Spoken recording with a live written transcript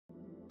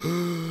Here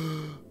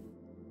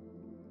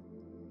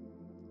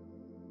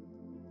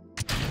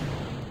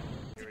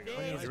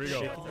we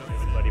go.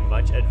 Everybody,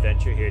 much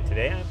adventure here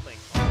today. I'm playing.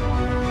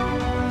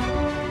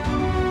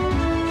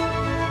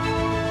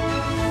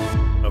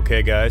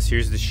 Okay, guys,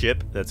 here's the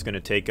ship that's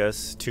gonna take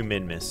us to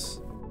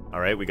Minmus. All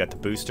right, we got the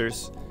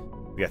boosters.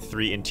 We got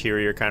 3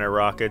 interior kind of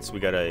rockets.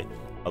 We got a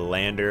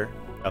lander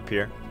up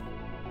here.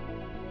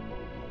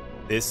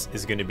 This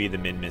is gonna be the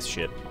Minmus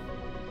ship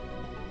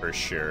for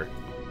sure.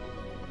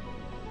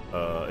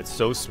 It's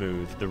so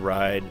smooth. The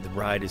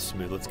ride is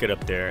smooth. Let's get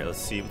up there. Let's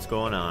see what's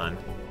going on.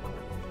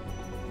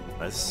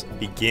 Let's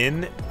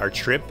begin our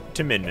trip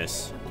to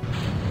Minmus.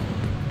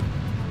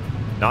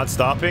 Not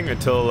stopping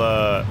until,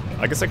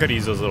 I guess I could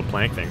use those little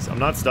plank things. I'm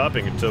not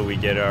stopping until we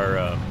get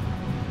our,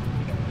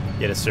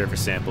 get a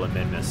surface sample in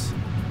Minmus.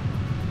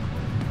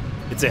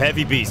 It's a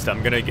heavy beast.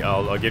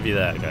 I'll give you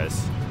that,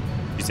 guys.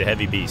 It's a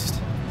heavy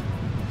beast.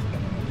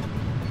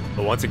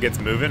 But once it gets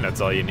moving,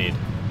 that's all you need.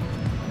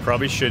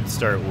 Probably should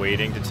start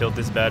waiting to tilt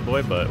this bad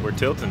boy, but we're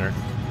tilting her.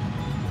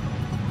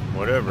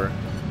 Whatever.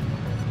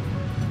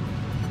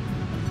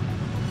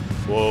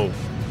 Whoa.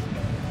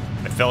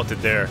 I felt it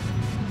there.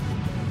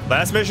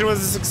 Last mission was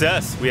a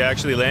success. We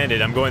actually landed.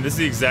 This is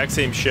the exact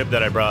same ship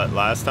that I brought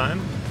last time.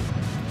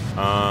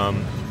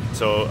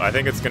 So I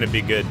think it's gonna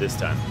be good this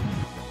time.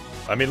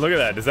 I mean, look at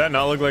that. Does that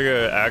not look like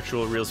an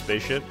actual real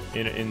spaceship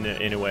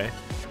in a way?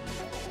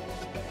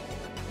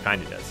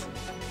 Kinda does.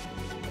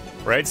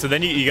 Right, so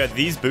then you got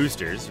these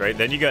boosters, right?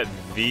 Then you got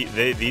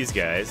these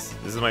guys.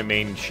 This is my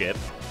main ship,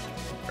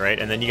 right?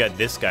 And then you got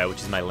this guy,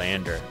 which is my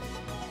lander.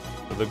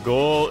 So the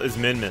goal is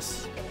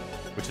Minmus,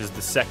 which is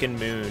the second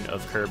moon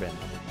of Kerbin.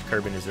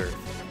 Kerbin is Earth.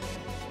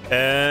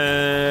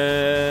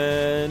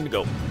 And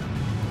go.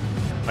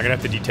 I'm gonna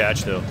have to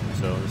detach though,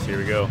 so here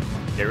we go.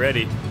 Get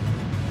ready.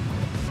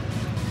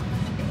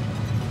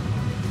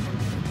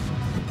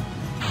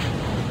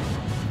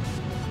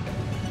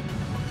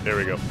 There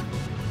we go.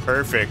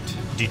 Perfect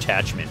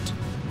detachment.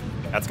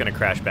 That's gonna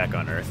crash back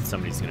on Earth.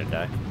 Somebody's gonna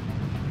die.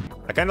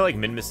 I kind of like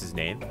Minmus's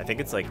name. I think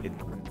it's like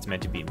it's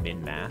meant to be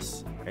min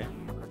mass, right?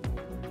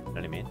 You know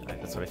what I mean?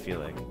 That's what I feel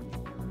like.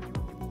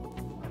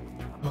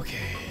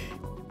 Okay.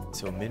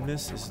 So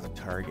Minmus is the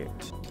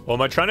target. Well,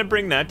 am I trying to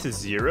bring that to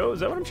 0? Is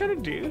that what I'm trying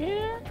to do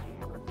here?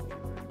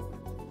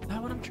 Is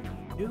that what I'm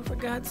trying to do, for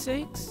God's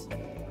sakes?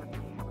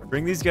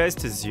 Bring these guys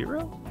to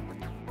 0?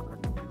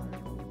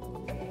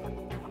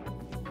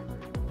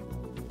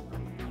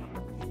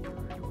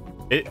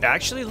 It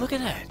actually, look at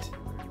that.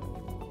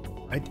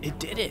 It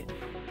did it.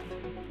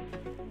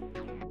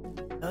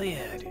 Hell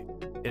yeah, dude.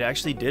 It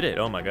actually did it.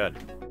 Oh my god.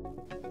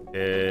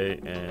 Okay,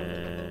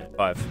 and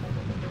 5,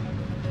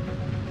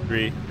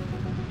 3,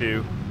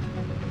 2,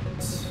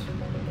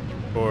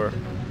 4,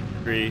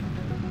 3,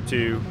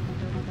 2,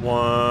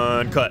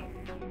 1, cut.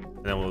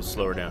 And then we'll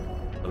slow her down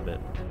a little bit.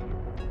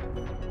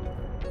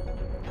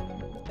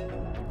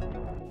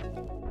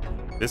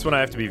 This one I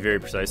have to be very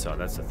precise on.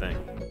 That's the thing.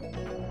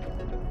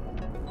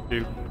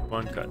 2,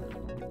 1, cut.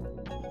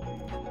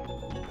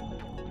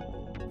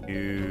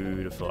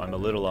 Beautiful. I'm a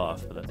little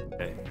off, but that's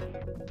okay.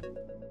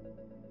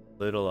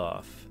 Little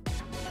off.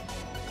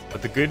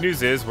 But the good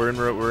news is we're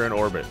in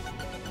orbit.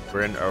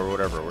 We're in, or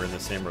whatever. We're in the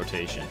same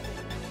rotation.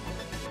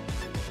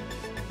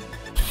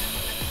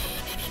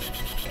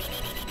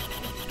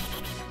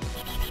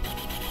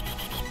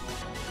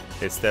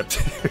 Okay, step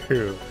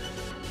 2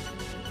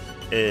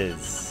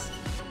 is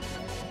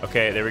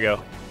okay. There we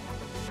go.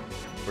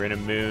 We're in a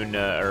moon,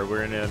 or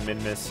we're in a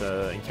Minmus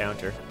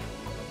encounter.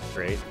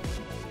 Great.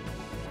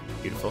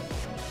 Beautiful.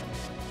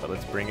 But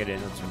let's bring it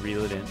in. Let's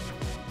reel it in.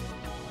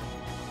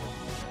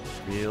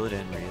 Reel it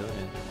in, reel it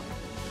in.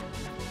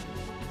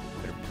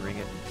 Better bring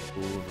it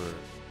over.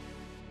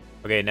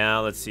 Okay,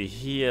 now let's see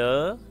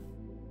here.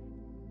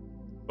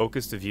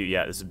 Focus to view.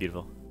 Yeah, this is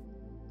beautiful.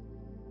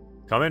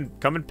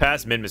 Coming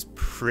past Minmus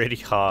pretty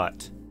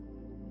hot.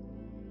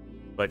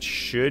 But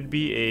should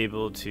be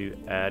able to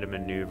add a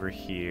maneuver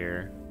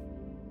here.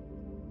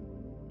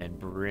 And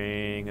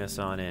bring us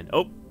on in.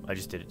 Oh, I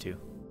just did it too.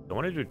 Don't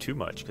want to do too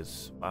much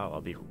because, wow,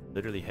 I'll be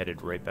literally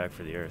headed right back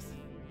for the Earth.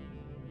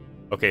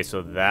 Okay,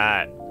 so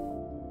that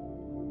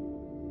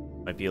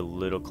might be a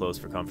little close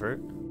for comfort.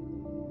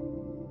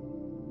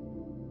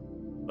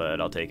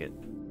 But I'll take it.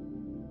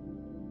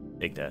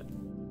 Take that.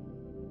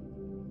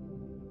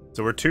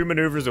 So we're 2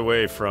 maneuvers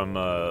away from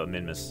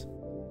Minmus.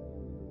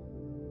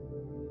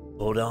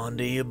 Hold on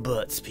to your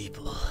butts,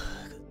 people.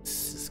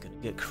 This is gonna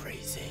get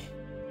crazy.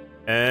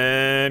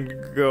 And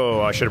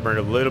go. I should have burned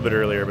a little bit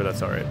earlier, but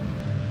that's alright.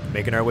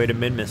 Making our way to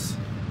Minmus.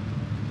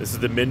 This is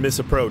the Minmus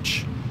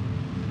approach.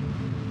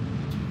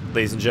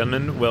 Ladies and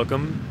gentlemen,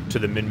 welcome to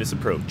the Minmus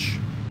approach.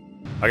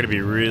 I gotta be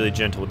really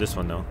gentle with this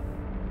one, though.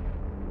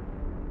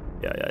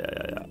 Yeah.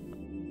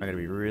 I gotta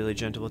be really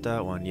gentle with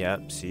that one.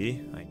 Yep,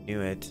 see? I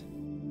knew it.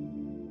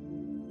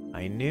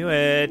 I knew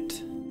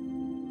it.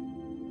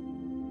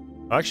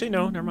 Oh, actually,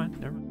 no. Never mind.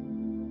 Never mind.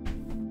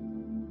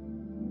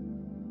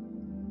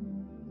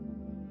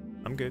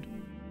 I'm good.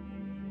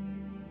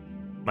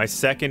 My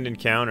second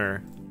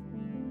encounter,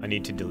 I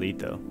need to delete,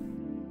 though.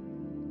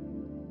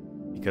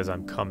 because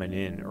I'm coming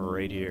in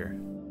right here.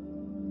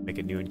 Make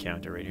a new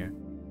encounter right here.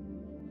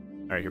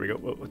 All right, here we go.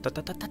 Whoa, da,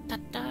 da, da, da, da,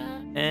 da.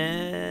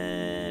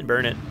 And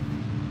burn it.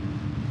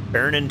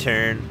 Burn and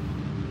turn.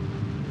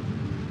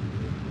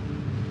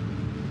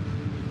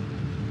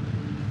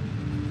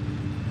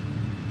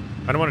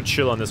 I don't want to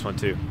chill on this one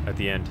too at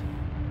the end.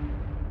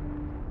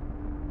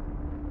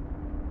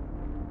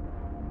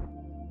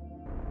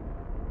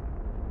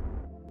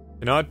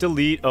 Cannot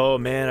delete. Oh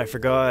man, I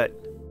forgot.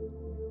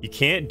 You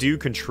can't do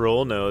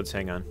control nodes.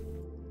 Hang on.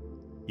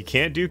 You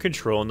can't do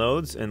control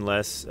nodes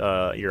unless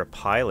you're a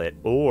pilot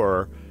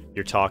or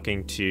you're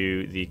talking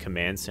to the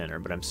command center.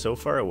 But I'm so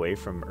far away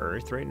from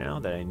Earth right now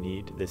that I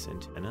need this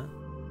antenna.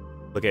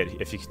 Look at,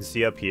 if you can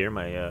see up here,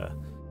 my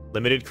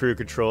limited crew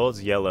control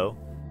is yellow.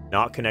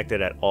 Not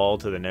connected at all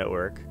to the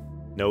network.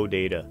 No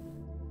data.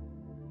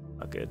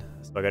 Not good.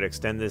 So I gotta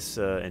extend this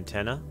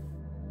antenna.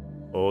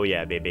 Oh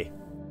yeah, baby.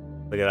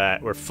 Look at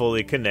that. We're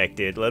fully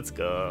connected. Let's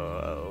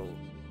go.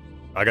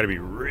 I gotta be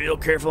real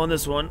careful on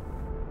this one.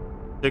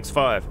 6,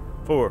 5,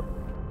 4,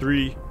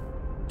 3,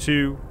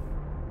 2,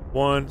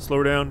 1.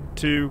 Slow down.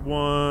 2,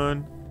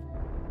 1.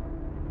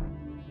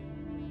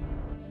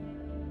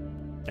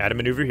 Add a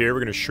maneuver here.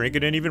 We're gonna shrink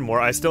it in even more.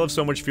 I still have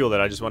so much fuel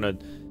that I just want to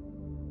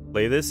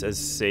play this as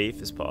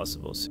safe as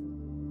possible.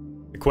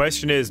 The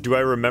question is, do I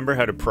remember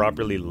how to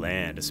properly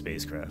land a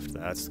spacecraft?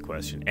 That's the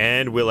question.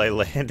 And will I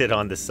land it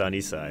on the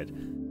sunny side?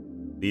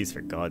 Please, for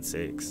God's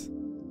sakes.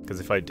 Because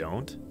if I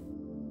don't,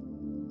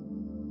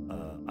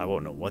 I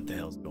won't know what the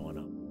hell's going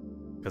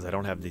on. Because I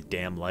don't have the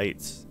damn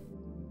lights.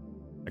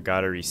 I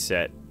gotta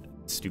reset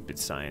stupid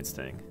science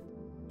thing.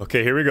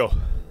 Okay, here we go.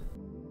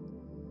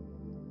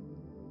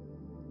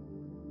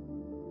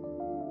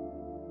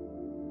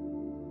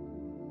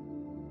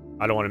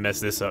 I don't want to mess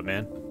this up,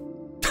 man.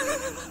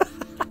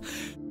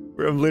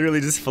 Where I'm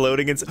literally just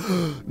floating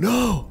and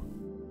no!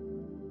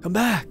 Come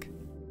back!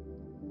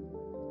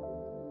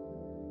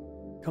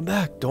 Come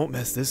back! Don't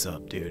mess this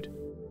up, dude.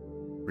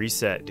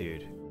 Reset,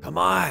 dude. Come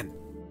on!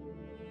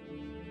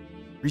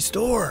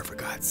 Restore, for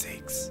God's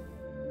sakes.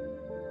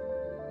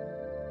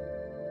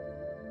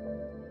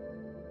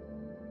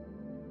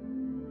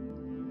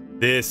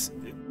 This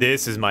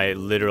is my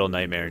literal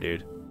nightmare,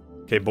 dude.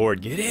 Okay,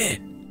 board, get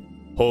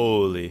in!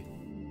 Holy...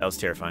 That was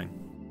terrifying.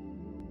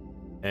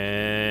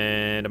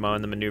 And I'm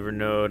on the maneuver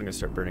node. I'm gonna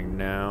start burning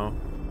now.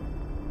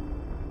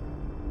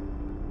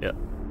 Yeah.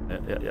 Yeah.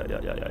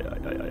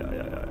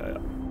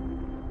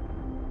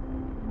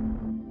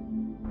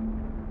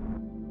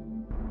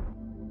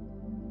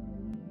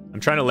 I'm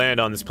trying to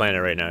land on this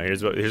planet right now.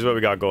 Here's what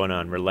we got going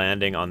on. We're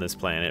landing on this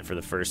planet for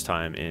the first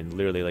time in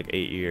literally like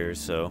 8 years,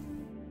 so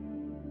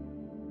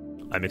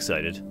I'm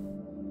excited.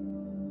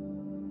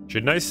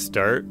 Shouldn't I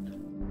start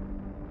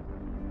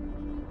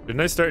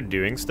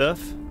doing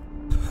stuff?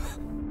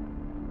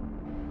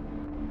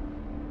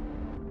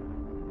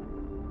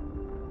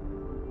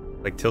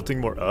 Like tilting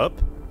more up?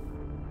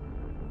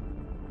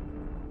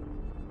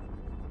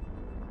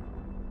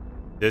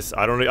 This,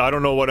 I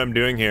don't know what I'm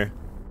doing here.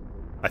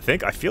 I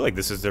feel like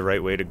this is the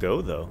right way to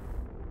go though.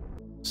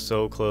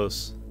 So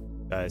close,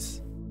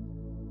 guys.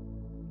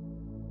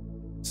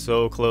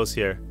 So close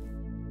here.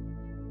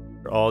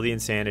 For all the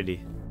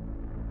insanity.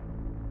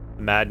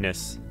 The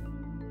madness.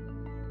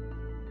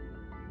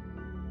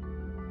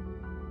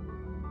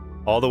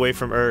 All the way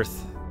from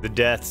Earth. The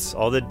deaths.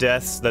 All the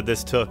deaths that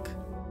this took.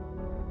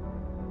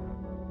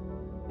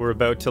 We're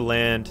about to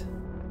land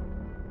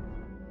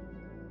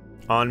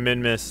on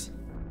Minmus.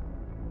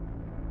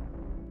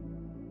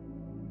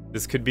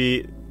 This could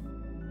be,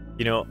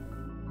 you know,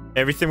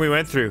 everything we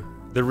went through.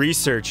 The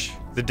research,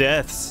 the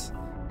deaths,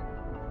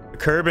 the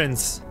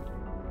Kerbins,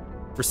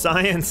 for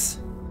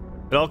science.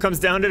 It all comes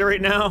down to it right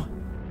now.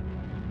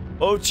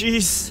 Oh,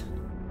 jeez.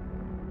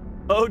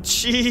 Oh,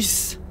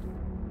 jeez.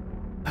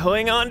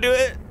 Hang on to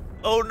it.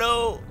 Oh,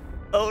 no.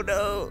 Oh,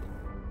 no.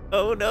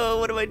 Oh, no.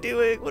 What am I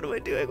doing? What am I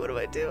doing? What am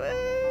I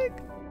doing?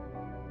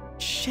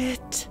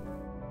 Shit.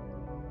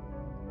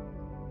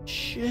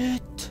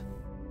 Shit.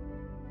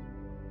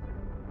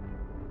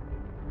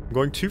 I'm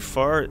going too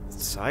far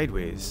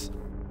sideways.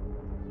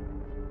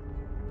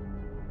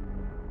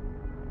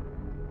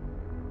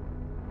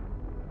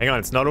 Hang on,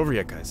 it's not over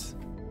yet, guys.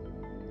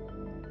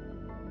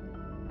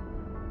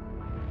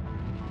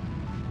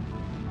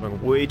 I'm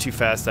going way too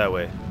fast that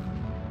way.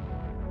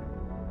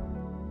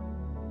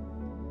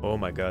 Oh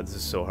my god, this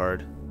is so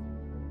hard.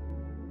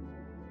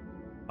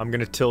 I'm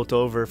gonna tilt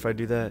over if I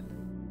do that.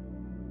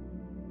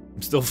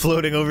 I'm still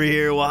floating over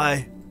here,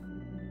 why?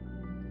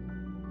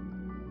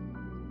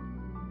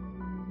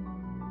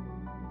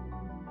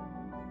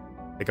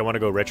 I think I want to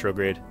go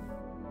retrograde.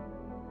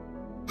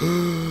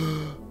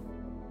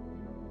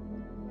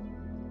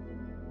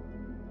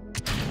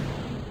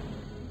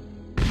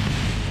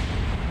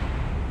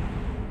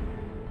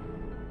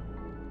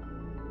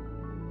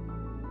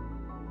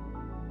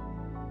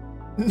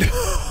 No.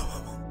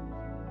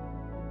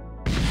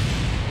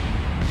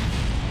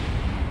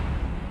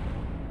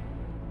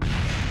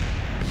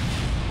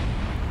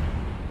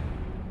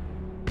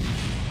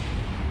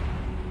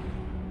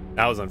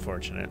 That was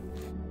unfortunate.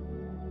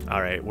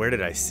 All right, where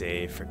did I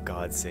save? For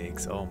God's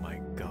sakes. Oh my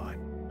God.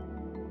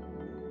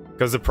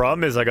 Because the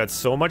problem is I got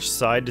so much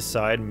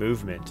side-to-side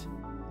movement.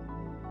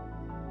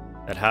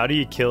 That how do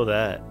you kill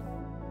that?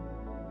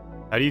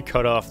 How do you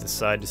cut off the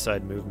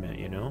side-to-side movement,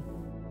 you know?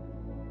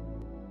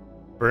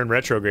 We're in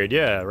retrograde,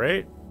 yeah,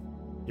 right?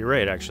 You're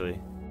right, actually.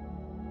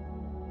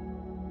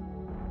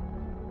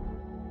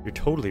 You're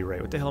totally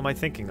right. What the hell am I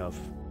thinking of?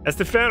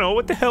 Estefano,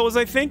 what the hell was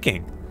I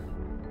thinking?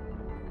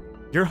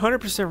 You're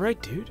 100%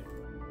 right, dude.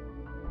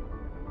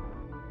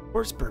 Of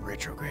course, burn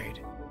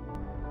retrograde.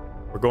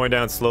 We're going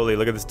down slowly.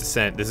 Look at this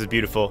descent. This is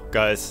beautiful,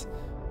 guys.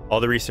 All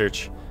the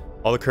research,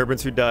 all the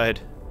Kerbins who died,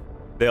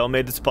 they all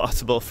made this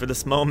possible for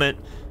this moment.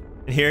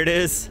 And here it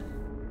is.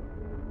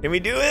 Can we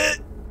do it?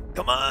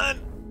 Come on.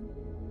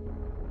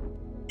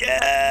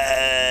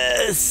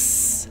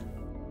 Yes!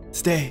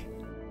 Stay.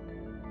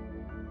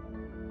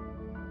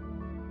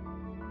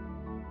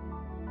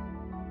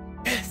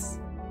 Yes!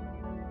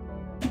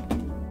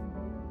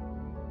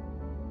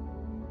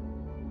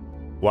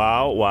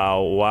 Wow,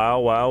 wow, wow,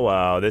 wow,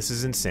 wow. This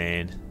is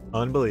insane.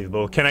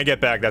 Unbelievable. Can I get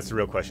back? That's the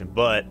real question.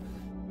 But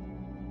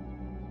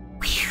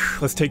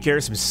let's take care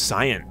of some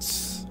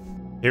science.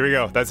 Here we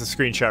go. That's a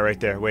screenshot right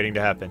there waiting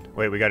to happen.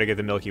 Wait, we got to get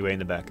the Milky Way in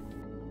the back.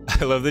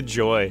 I love the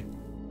joy.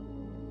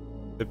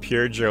 The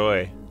pure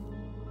joy.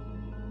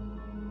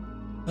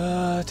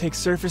 Take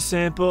surface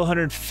sample,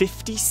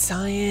 150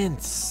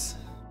 science.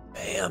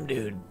 Bam,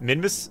 dude.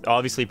 Minmus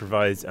obviously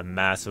provides a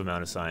massive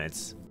amount of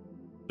science.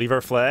 Leave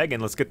our flag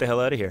and let's get the hell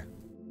out of here.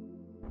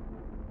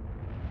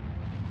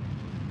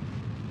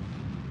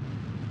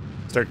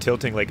 Start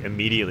tilting like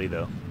immediately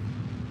though.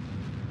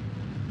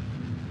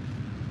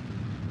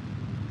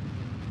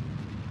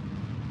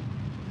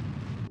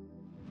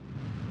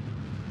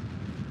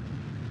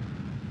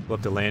 Pull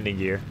up the landing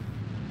gear.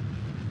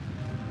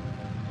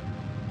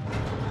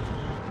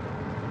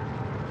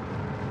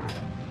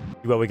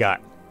 What we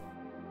got?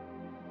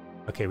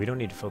 Okay, we don't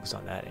need to focus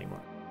on that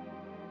anymore.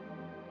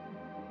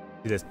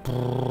 Do this.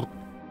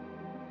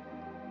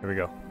 Here we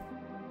go.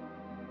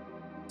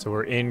 So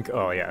we're in.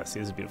 Oh yeah, see,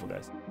 this is beautiful,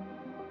 guys.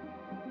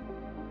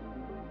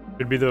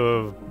 Could be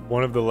the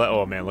one of the.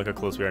 Oh man, look how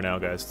close we are now,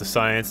 guys. The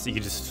science. You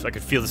can just. I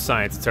can feel the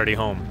science. It's already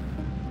home.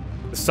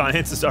 The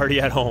science is already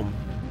at home.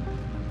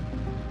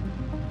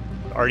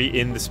 Already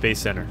in the space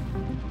center.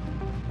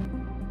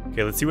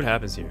 Okay, let's see what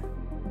happens here.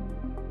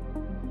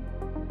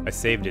 I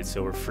saved it,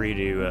 so we're free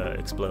to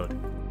explode.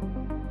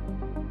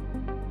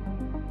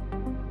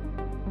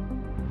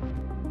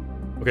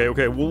 Okay,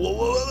 okay. Whoa, whoa,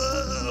 whoa,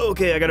 whoa.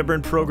 Okay, I gotta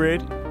burn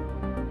prograde.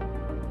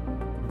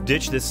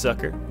 Ditch this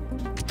sucker.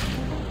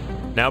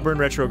 Now burn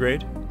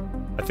retrograde.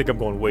 I think I'm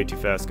going way too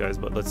fast, guys,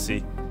 but let's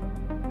see.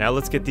 Now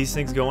let's get these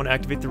things going.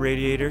 Activate the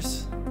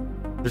radiators.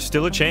 There's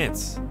still a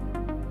chance.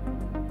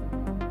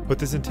 Put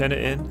this antenna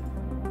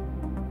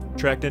in.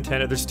 Tracked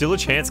antenna. There's still a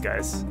chance,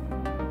 guys.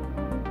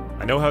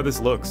 I know how this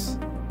looks.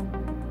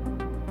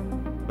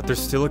 But there's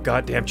still a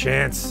goddamn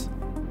chance.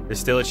 There's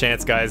still a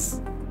chance,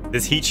 guys.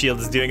 This heat shield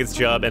is doing its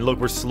job, and look,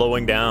 we're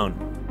slowing down.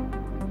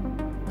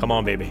 Come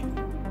on, baby.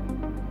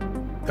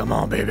 Come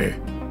on, baby.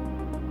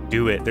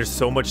 Do it. There's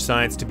so much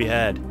science to be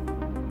had.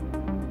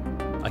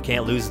 I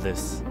can't lose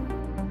this.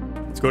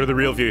 Let's go to the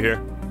real view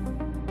here.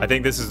 I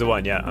think this is the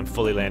one. Yeah, I'm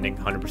fully landing,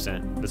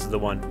 100%. This is the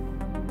one.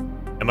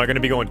 Am I going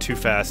to be going too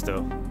fast,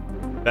 though?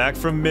 Back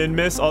from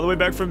Minmus, all the way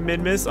back from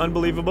Minmus.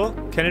 Unbelievable.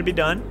 Can it be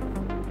done?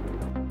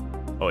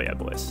 Oh, yeah,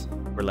 boys.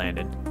 We're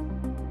landing.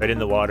 Right in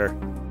the water.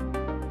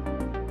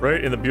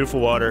 Right in the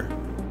beautiful water.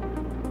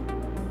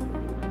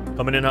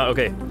 Coming in hot.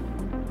 Okay.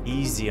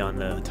 Easy on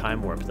the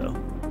time warp, though.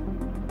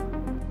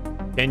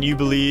 Can you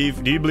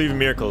believe? Do you believe in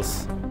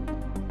miracles?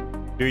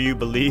 Do you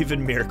believe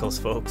in miracles,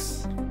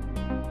 folks?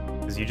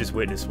 Because you just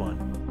witnessed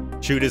one.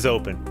 Chute is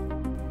open.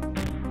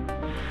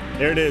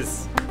 There it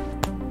is.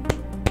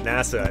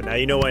 NASA. Now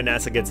you know why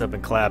NASA gets up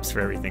and claps for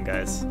everything,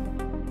 guys.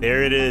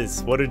 There it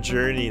is. What a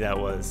journey that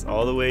was.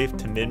 All the way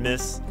to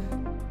Minmus.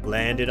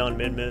 Landed on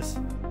Minmus.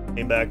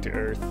 Came back to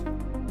Earth.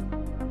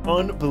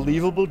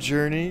 Unbelievable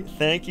journey.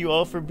 Thank you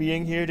all for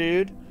being here,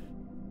 dude.